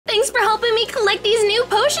me collect these new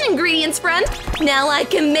potion ingredients, friend. Now I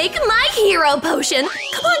can make my hero potion.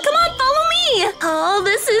 Come on, follow me. Oh,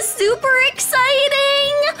 this is super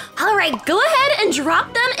exciting. All right, go ahead and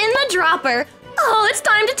drop them in the dropper. Oh, it's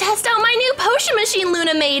time to test out my new potion machine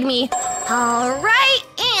Luna made me. All right,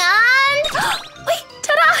 and... Wait,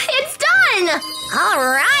 ta-da, it's done. All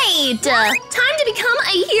right, time to become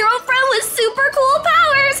a hero friend with super cool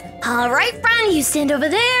powers. All right, friend, you stand over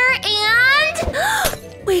there and...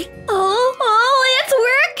 Wait, oh, it's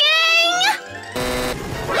working!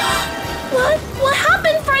 What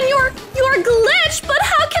happened, friend? You're glitched, but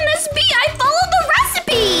how can this be? I followed the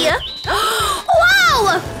recipe!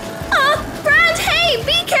 Wow! Friend, hey,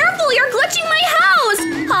 be careful, you're glitching my house!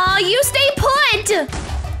 You stay put!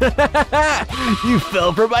 You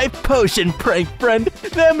fell for my potion prank, friend.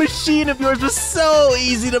 That machine of yours was so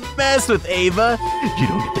easy to mess with, Ava. You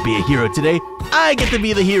don't get to be a hero today. I get to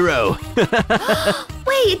be the hero.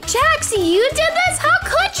 Wait, Jax, you did this? How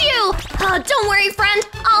could you? Don't worry, friend.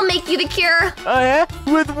 I'll make you the cure. Oh, yeah?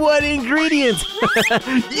 With what ingredients?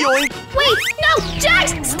 Yoink. Wait, no,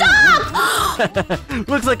 Jax, stop!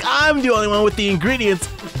 Looks like I'm the only one with the ingredients.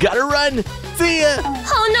 Gotta run. See ya.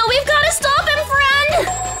 Oh, no, we've got to stop him, friend.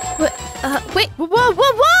 Wait,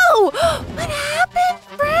 whoa! What happened,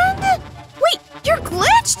 friend? Wait, you're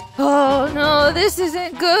glitched? Oh no, this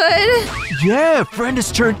isn't good. Yeah, friend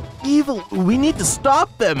has turned evil. We need to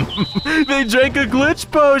stop them. They drank a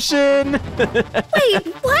glitch potion. Wait,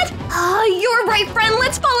 what? You're right, friend.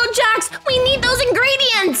 Let's follow Jax. We need those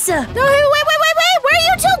ingredients. No, wait. Where are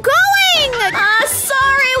you two going?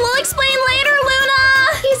 Sorry. We'll explain later,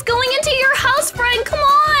 Luna. He's going into your house, friend. Come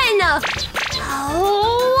on.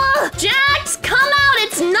 Oh, Jax, come out.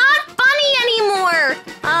 It's not funny anymore.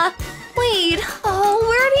 Wait. Oh,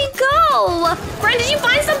 where'd he go? Friend, did you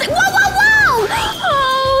find something? Whoa!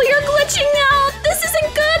 Oh, you're glitching out. This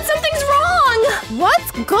isn't good. Something's wrong.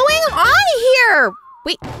 What's going on here?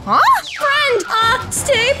 Wait, huh? Friend,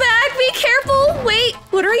 stay back. Be careful. Wait,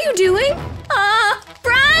 what are you doing?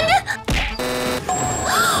 Friend?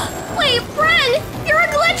 Wait, friend, you're a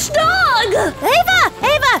glitched dog.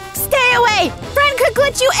 Ava, stay away. Friend could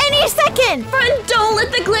glitch you any second. Friend, don't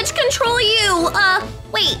let the glitch control you.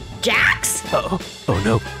 Wait, Jax? Oh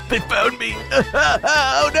no, they found me.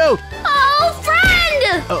 Oh no. Oh, friend!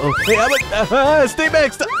 Hey, stay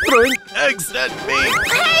back. Stop throwing eggs at me.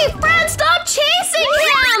 Hey, friend, stop chasing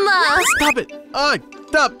him! Stop it.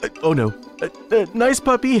 Stop. Oh no. Nice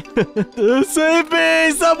puppy. Save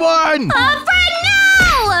me, someone! Friend,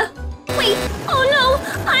 no! Wait, oh no,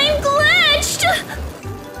 I'm glitched!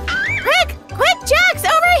 Quick, Jax,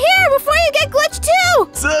 over here before you get glitched too!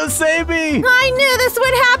 So save me! I knew this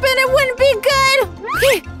would happen. It wouldn't be good.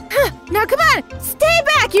 Okay, now come on, stay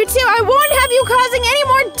back, you two. I won't have you causing any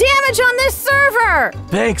more damage on this server.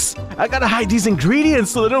 Thanks. I gotta hide these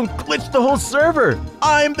ingredients so they don't glitch the whole server.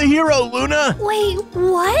 I'm the hero, Luna. Wait,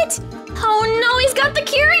 what? Oh no, he's got the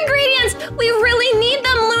cure ingredients! We really need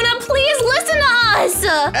them, Luna! Please listen to us!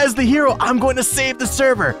 As the hero, I'm going to save the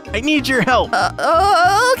server. I need your help. Okay,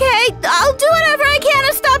 I'll do whatever I can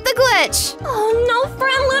to stop the glitch. Oh no,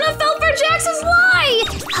 friend, Luna fell for Jax's lie!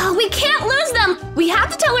 We can't lose them! We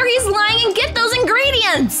have to tell her he's lying and get those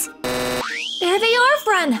ingredients! There they are,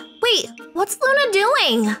 friend! Wait, what's Luna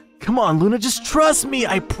doing? Come on, Luna, just trust me.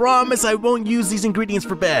 I promise I won't use these ingredients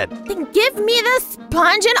for bad. Then give me the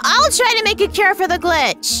sponge and I'll try to make a cure for the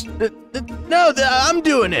glitch. No, I'm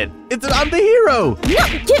doing it. I'm the hero. No,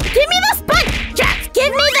 give me the sponge! Jax,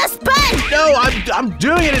 give me the sponge! No, I'm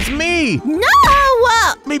doing it. It's me. No!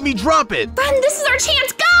 Made me drop it. Friend, this is our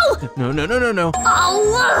chance. Go! No.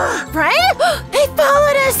 Oh, Right? They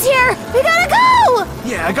followed us here. We gotta go!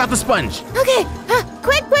 Yeah, I got the sponge. Okay,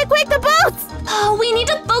 quick, the boats! Oh, we need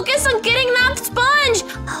to focus on getting that sponge.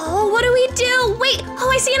 Oh, what do we do? Wait,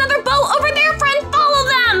 I see another boat over there, friend. Follow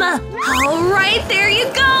them. All right, there you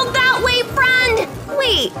go. That way, friend.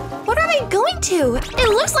 Wait, what are they going to? It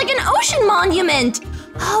looks like an ocean monument.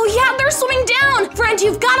 Oh, yeah, they're swimming down. Friend,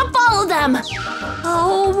 you've got to follow them.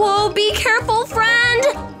 Oh, whoa, be careful, friend.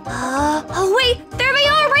 Oh, wait, there they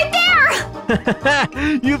are, right there.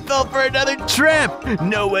 You fell for another trap.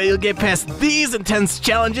 No way you'll get past these intense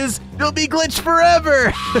challenges. You'll be glitched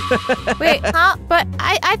forever. Wait, but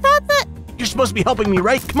I thought that... You're supposed to be helping me,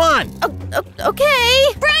 right? Come on.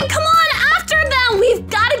 Okay. Friend, come on, after them. We've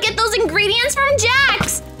got to get those ingredients from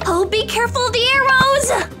Jax. Oh, be careful of the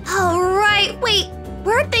arrows. All right, wait,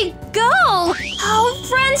 where'd they go? Oh,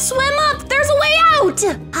 friend, swim up. There's a way out.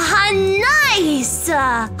 Nice.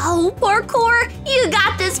 Oh, parkour, you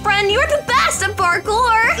got this, friend. You're the best at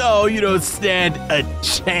parkour. Oh, you don't stand a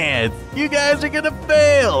chance. You guys are gonna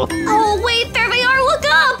fail. Oh, wait, there they are. Look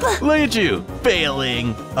up. Look at you,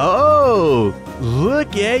 failing. Oh,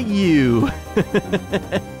 look at you.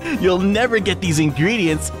 You'll never get these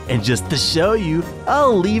ingredients, and just to show you,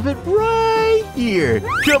 I'll leave it right here.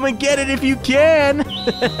 Come and get it if you can.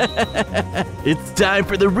 It's time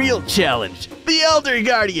for the real challenge, the Elder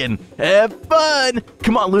Guardian. Have fun.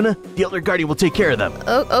 Come on, Luna, the Elder Guardian will take care of them.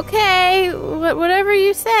 Okay, whatever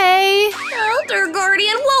you say. Elder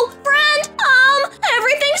Guardian, whoa, friend,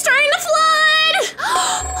 everything's starting to flood.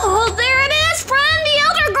 Oh, there it is, friend, the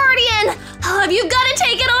Elder Guardian. You've got to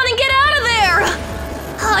take it on and get out of there.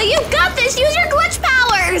 You've got this, use your glitch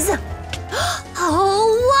powers.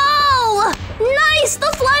 Oh, whoa, nice,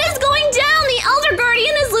 the flood is going down. The Elder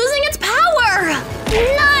Guardian is losing its power.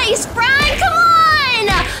 Nice, friend, come on.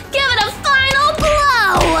 Give it a final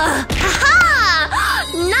blow. Ha-ha,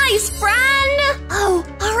 nice, friend. Oh,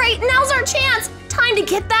 all right, now's our chance. Time to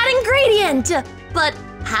get that ingredient. But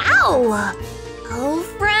how? Oh,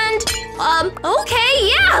 friend.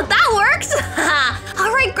 Okay, yeah, that works.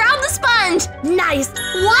 All right, grab the sponge. Nice.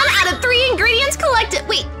 1 out of 3 ingredients collected.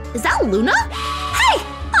 Wait, is that Luna? Hey,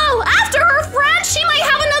 oh, after her, friend, she might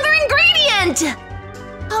have another ingredient.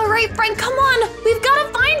 All right, friend, come on. We've got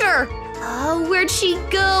to find her. Oh, where'd she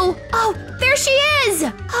go? Oh, there she is.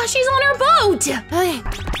 Oh, she's on her boat. Okay,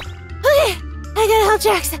 I gotta help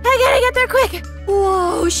Jax. I gotta get there quick.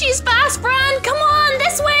 Whoa, she's fast, friend. Come on,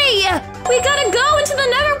 this way. We gotta go into the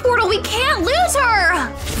nether portal. We can't lose her.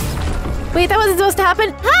 Wait, that wasn't supposed to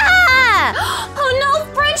happen. Ah! Oh no,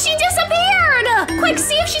 friend, she disappeared. Quick,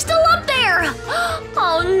 see if she's still up there.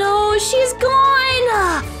 Oh no, she's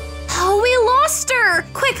gone. Oh, we lost her.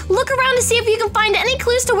 Quick, look around to see if you can find any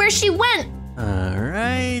clues to where she went. All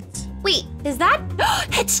right. Wait, is that?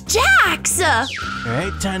 It's Jax! All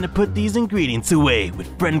right, time to put these ingredients away.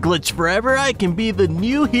 With Friend Glitch Forever, I can be the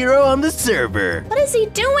new hero on the server. What is he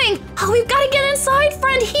doing? Oh, we've got to get inside,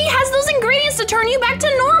 friend. He has those ingredients to turn you back to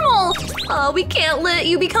normal. Oh, we can't let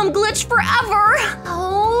you become glitched forever.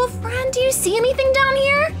 Oh, friend, do you see anything down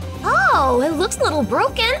here? Oh, it looks a little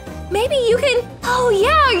broken. Maybe you can… Oh,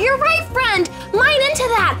 yeah, you're right, friend. Mine into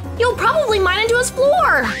that. You'll probably mine into his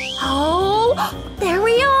floor. Oh, there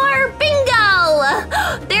we are.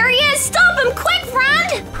 Bingo. There he is. Stop him quick,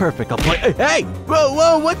 friend. Perfect, I'll play… Hey,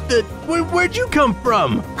 whoa, what the… Where'd you come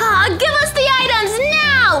from? Give us the items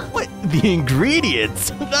now. What, the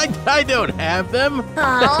ingredients? I don't have them.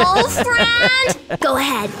 Oh, friend. Go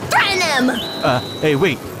ahead, threaten him. Hey,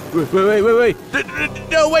 wait.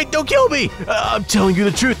 No, wait, don't kill me. I'm telling you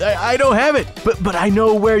the truth. I don't have it. But I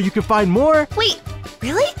know where you can find more. Wait,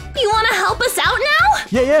 really? You want to help us out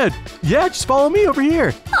now? Yeah, just follow me over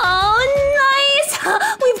here. Oh, nice.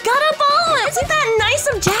 We've got a ball. Isn't that nice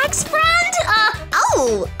of Jax, friend?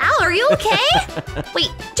 Oh, Al, are you okay?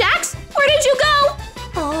 Wait, Jax, where did you go?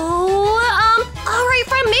 Oh, all right,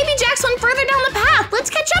 friend, maybe Jax went further down the path. Let's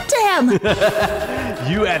catch up to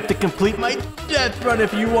him. You have to complete my death run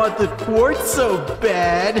if you want the quartz so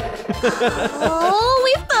bad. Oh,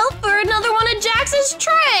 we fell for another one of Jax's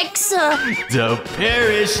tricks. Don't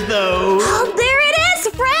perish, though. Oh, there it is,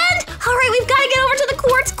 friend. All right, we've got to get over to the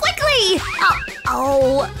quartz quickly.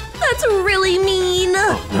 Oh, that's really mean.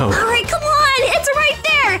 Oh, no. All right, come on. It's right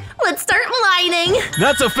there. Let's start mining.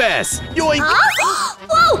 Not so fast. Yoink. Huh?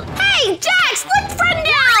 Whoa, hey, Jax, let friend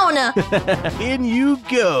down. In you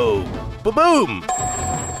go. Ba-boom.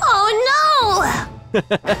 Oh, no.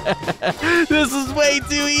 This is way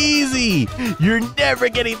too easy. You're never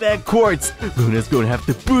getting that quartz. Luna's going to have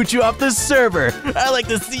to boot you off the server. I like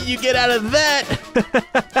to see you get out of that.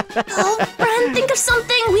 Oh, friend, think of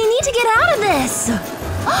something. We need to get out of this.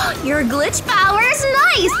 Your glitch power is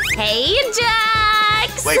nice. Hey,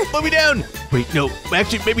 Jax. Wait, put me down. Wait, no.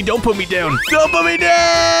 Actually, maybe don't put me down. Don't put me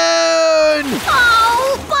down.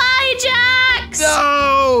 Oh, bye, Jax.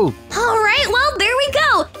 No. All right, well, there we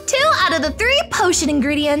go. 2 out of the 3 potion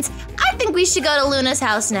ingredients. I think we should go to Luna's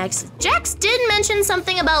house next. Jax did mention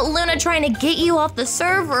something about Luna trying to get you off the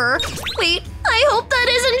server. Wait, I hope that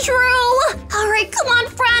isn't true. All right, come on,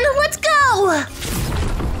 friend, let's go.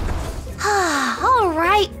 All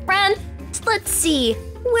right, friend. Let's see.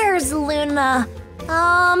 Where's Luna?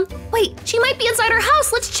 Wait, she might be inside her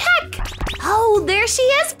house. Let's check. Oh, there she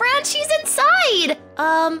is, friend. She's inside.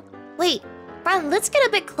 Wait, friend, let's get a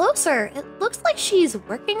bit closer. It looks like she's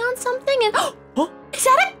working on something and… Is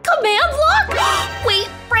that a command block? Wait,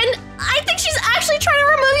 friend, I think she's actually trying to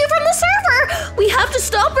remove you from the server. We have to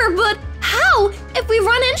stop her, but how? If we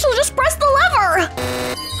run in, she'll just press the lever.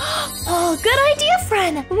 Oh, good idea,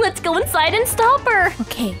 friend. Let's go inside and stop her.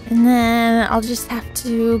 Okay, and then I'll just have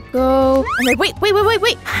to go… Wait.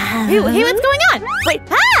 Hey, what's going on? Wait,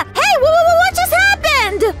 hey, what just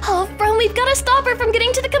happened? Oh, friend, we've got to stop her from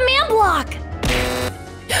getting to the command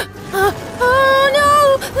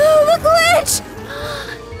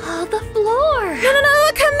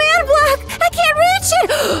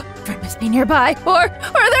be nearby, or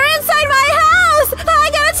they're inside my house! I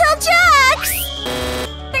gotta tell Jax!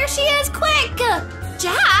 There she is, quick!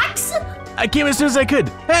 Jax? I came as soon as I could.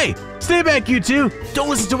 Hey, stay back, you two. Don't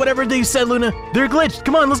listen to whatever they said, Luna. They're glitched.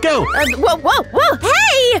 Come on, let's go. Whoa,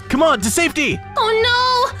 hey! Come on, to safety. Oh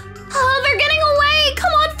no! Oh, they're getting away!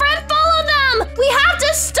 Come on, friend, follow them! We have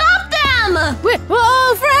to stop them!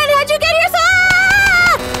 Whoa, friend, how'd you get here?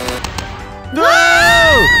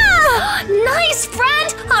 No! Nice,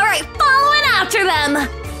 friend! Alright, following after them!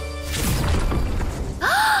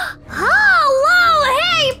 Hello!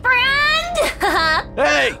 Hey, friend!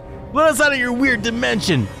 Hey, let us out of your weird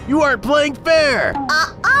dimension. You aren't playing fair.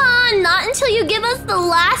 Not until you give us the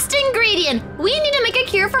last ingredient. We need to make a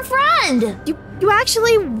cure for friend. You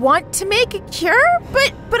actually want to make a cure?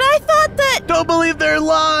 But I thought that... Don't believe their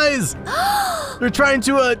lies. They're trying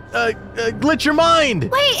to glitch your mind.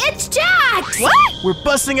 Wait, it's Jax! What? We're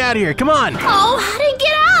busting out of here. Come on. Oh, how to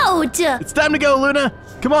get out? It's time to go, Luna.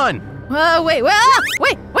 Come on. Wait.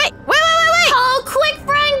 Oh, quick,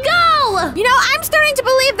 friend, go! You know, I'm starting to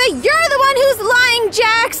believe that you're the one who's lying,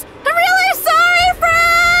 Jax. I'm really sorry,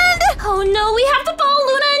 friend! Oh no, we have to follow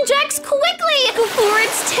Luna and Jax quickly before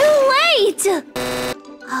it's too late!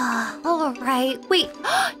 Alright, wait,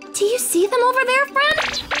 do you see them over there,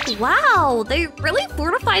 friend? Wow, they really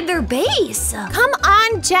fortified their base. Come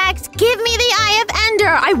on, Jax, give me the Eye of Ender.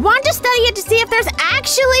 I want to study it to see if there's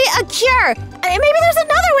actually a cure. Maybe there's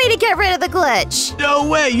another way to get rid of the glitch. No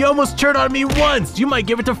way. You almost turned on me once. You might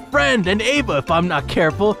give it to Friend and Ava if I'm not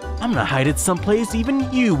careful. I'm gonna hide it someplace even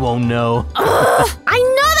you won't know. I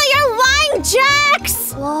know that you're lying,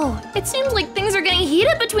 Jax! Whoa, it seems like things are getting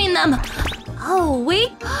heated between them. Oh,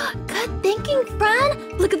 wait. Good thinking,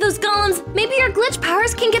 friend. Look at those golems. Maybe your glitch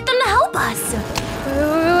powers can get them to help us.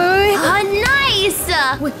 Wait. Nice!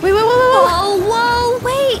 Wait. Oh, whoa,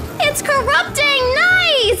 wait. It's corrupting.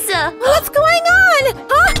 Nice! What's going on?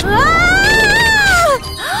 Huh?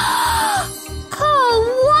 Oh,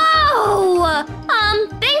 whoa!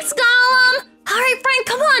 Thanks, Golem. All right, friend,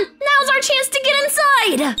 come on. Now's our chance to get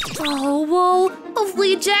inside. Oh, whoa.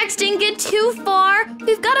 Hopefully Jax didn't get too far.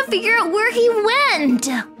 We've got to figure out where he went.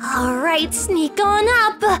 All right, sneak on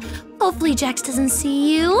up. Hopefully Jax doesn't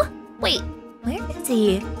see you. Wait, where is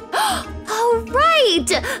he? Oh, right.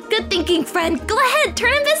 Good thinking, friend. Go ahead,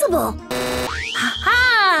 turn invisible.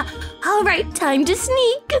 Ha-ha. All right, time to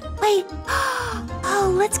sneak. Wait.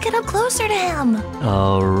 Oh, let's get up closer to him.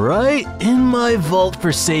 All right, in my vault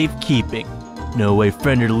for safekeeping. No way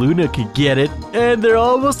Friend or Luna could get it, and they're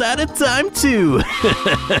almost out of time too.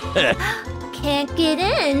 Can't get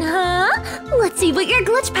in, huh? Let's see what your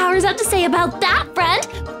glitch powers have to say about that, friend.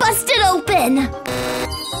 Bust it open.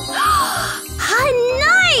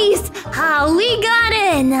 Nice! How we got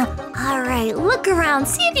in. All right, look around.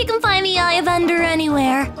 See if you can find the Eye of Ender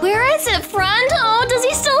anywhere. Where is it, friend? Oh, does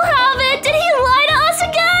he still have it? Did he lie to us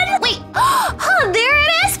again? Wait. There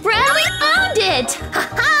it is, friend. We found it.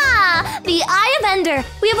 Ha-ha! The Eye of Ender.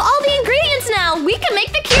 We have all the ingredients now. We can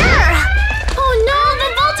make the cure. Oh no, the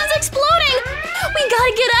vault is exploding. We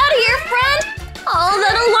gotta get out of here, friend. Oh,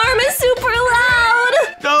 that alarm is super loud.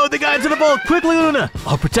 No, they got into the vault. Quickly, Luna.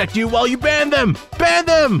 I'll protect you while you ban them. Ban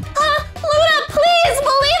them. Luna, please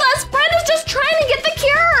believe us. Friend is just trying to get the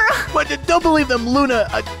cure. But don't believe them, Luna.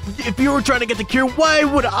 If you were trying to get the cure, why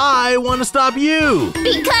would I want to stop you?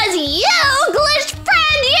 Because you glitched,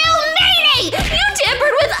 friend. You meanie. You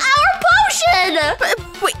tampered with our potion.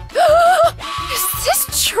 Wait, is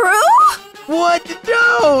this true? What?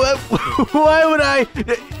 No. Why would I?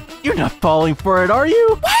 You're not falling for it, are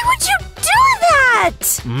you? Why would you do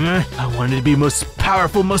that? I wanted to be most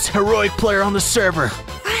powerful, most heroic player on the server.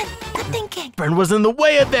 Friend, good thinking. Friend was in the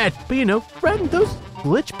way of that. But you know, Friend, those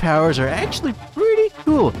glitch powers are actually pretty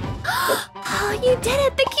cool. Oh, you did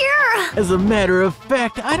it, the cure. As a matter of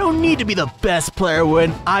fact, I don't need to be the best player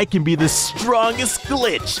when I can be the strongest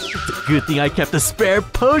glitch. It's a good thing I kept a spare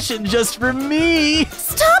potion just for me.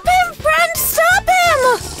 Stop him, friend, stop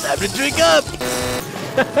him! Time to drink up.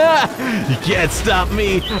 You can't stop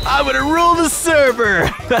me. I'm gonna rule the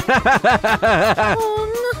server. Oh,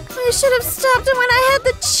 no. I should have stopped him when I had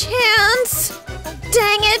the chance.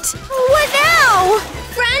 Dang it. What now?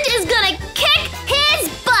 Friend is gonna kick his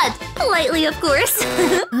butt. Politely, of course.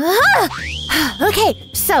 Okay,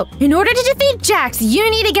 so in order to defeat Jax, you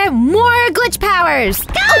need to get more glitch powers.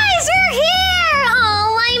 Guys, you're here!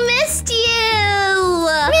 Oh, I missed you!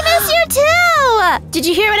 We miss you too! Did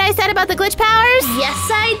you hear what I said about the glitch powers? Yes,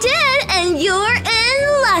 I did, and you're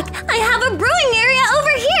in luck. I have a brewing area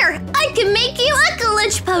over here. I can make you a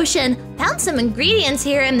glitch potion. Found some ingredients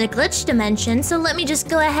here in the glitch dimension, so let me just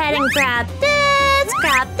go ahead and grab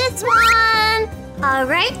this one. All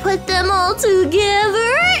right, put them all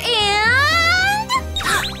together and...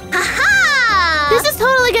 Ha-ha! This is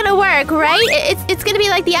totally gonna work, right? It's gonna be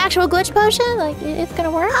like the actual glitch potion? Like, it's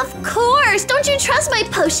gonna work? Of course! Don't you trust my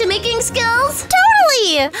potion-making skills?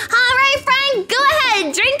 Totally! All right, Frank, go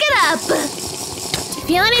ahead, drink it up.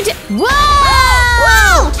 Feel any... Whoa!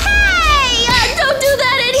 Whoa! Hey! Don't do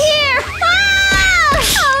that in here! Ah!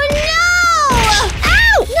 Oh, no!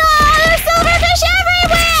 Ow! No, there's silverfish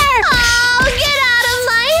everywhere! Oh, get out of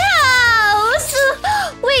my house!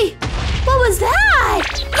 Wait, what was that?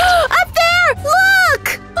 Up there!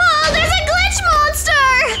 Look! Oh, there's a glitch monster!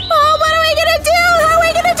 Oh, what are we gonna do? How are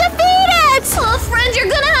we gonna defeat it? Oh, friend, you're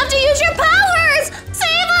gonna have to use your powers!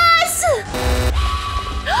 Save us!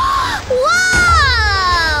 Whoa!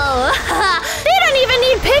 They don't even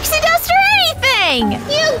need pixie dust or anything!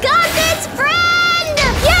 You got this, friend!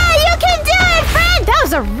 Yeah, you can do it, friend! That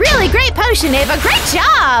was a really great potion, Ava. Great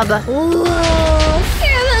job! Whoa,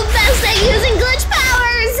 you're the best at using glitch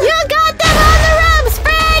powers! You got them on the ropes,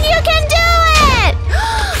 friend! You can do it!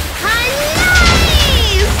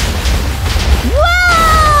 Nice!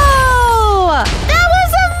 Whoa! That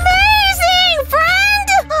was amazing, friend!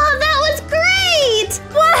 Oh, that was great!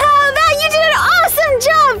 Wow, you did an awesome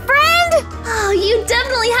job, friend! Oh, you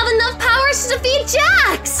definitely have enough powers to defeat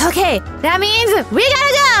Jax! Okay, that means we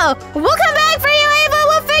gotta go! We'll come back for you, Ava!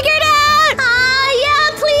 We'll figure it out!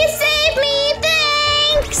 Yeah, please save me!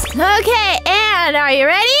 Thanks! Okay, and are you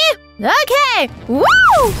ready? Okay! Woo!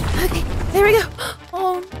 Okay, there we go.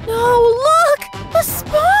 Oh no, look! A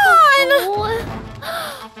spawn!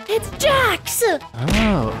 It's Jax!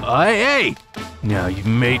 Oh, hey! Now you've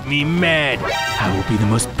made me mad. I will be the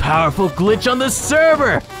most powerful glitch on the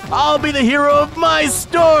server. I'll be the hero of my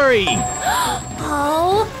story.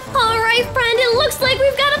 Oh, all right, friend. It looks like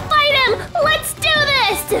we've got to fight him. Let's do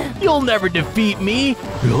this! You'll never defeat me.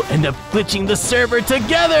 We'll end up glitching the server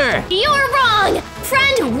together. You're wrong!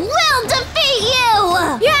 Friend will defeat you!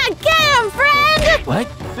 Yeah, get him, friend! What?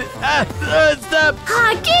 Stop.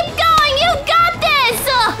 Keep going! You got this!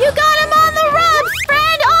 You got him on the ropes,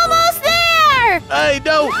 friend! Almost there! I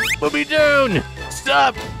don't. Put me down.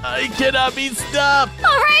 Stop. I cannot be stopped.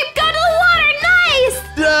 All right, go to the water. Nice!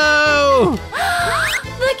 No.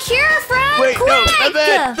 The cure, friend! Wait, quick! no, not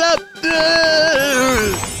that. Stop.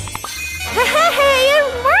 Hey, it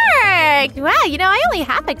worked! Wow, I only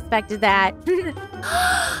half expected that.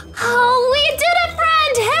 Oh, we did it,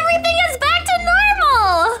 friend! Everything is back to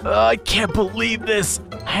normal! I can't believe this.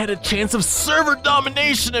 I had a chance of server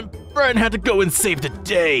domination and Fern had to go and save the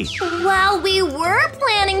day. Well, we were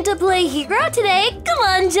planning to play hero today. Come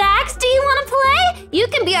on, Jax, do you want to play? You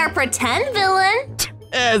can be our pretend villain.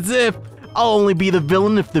 As if. I'll only be the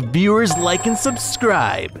villain if the viewers like and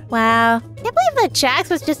subscribe. Wow. Can't believe that Jax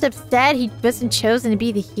was just upset he wasn't chosen to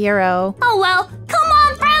be the hero. Oh well, come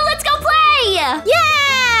on, friend, let's go play! Yeah,